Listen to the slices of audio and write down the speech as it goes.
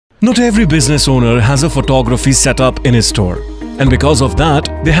Not every business owner has a photography setup in his store, and because of that,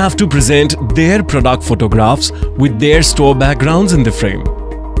 they have to present their product photographs with their store backgrounds in the frame.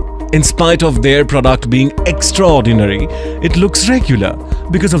 In spite of their product being extraordinary, it looks regular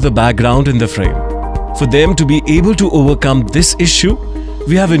because of the background in the frame. For them to be able to overcome this issue,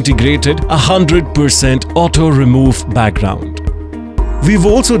 we have integrated 100% auto-remove background. We've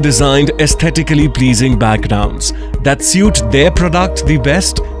also designed aesthetically pleasing backgrounds that suit their product the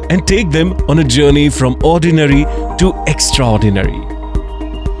best and take them on a journey from ordinary to extraordinary.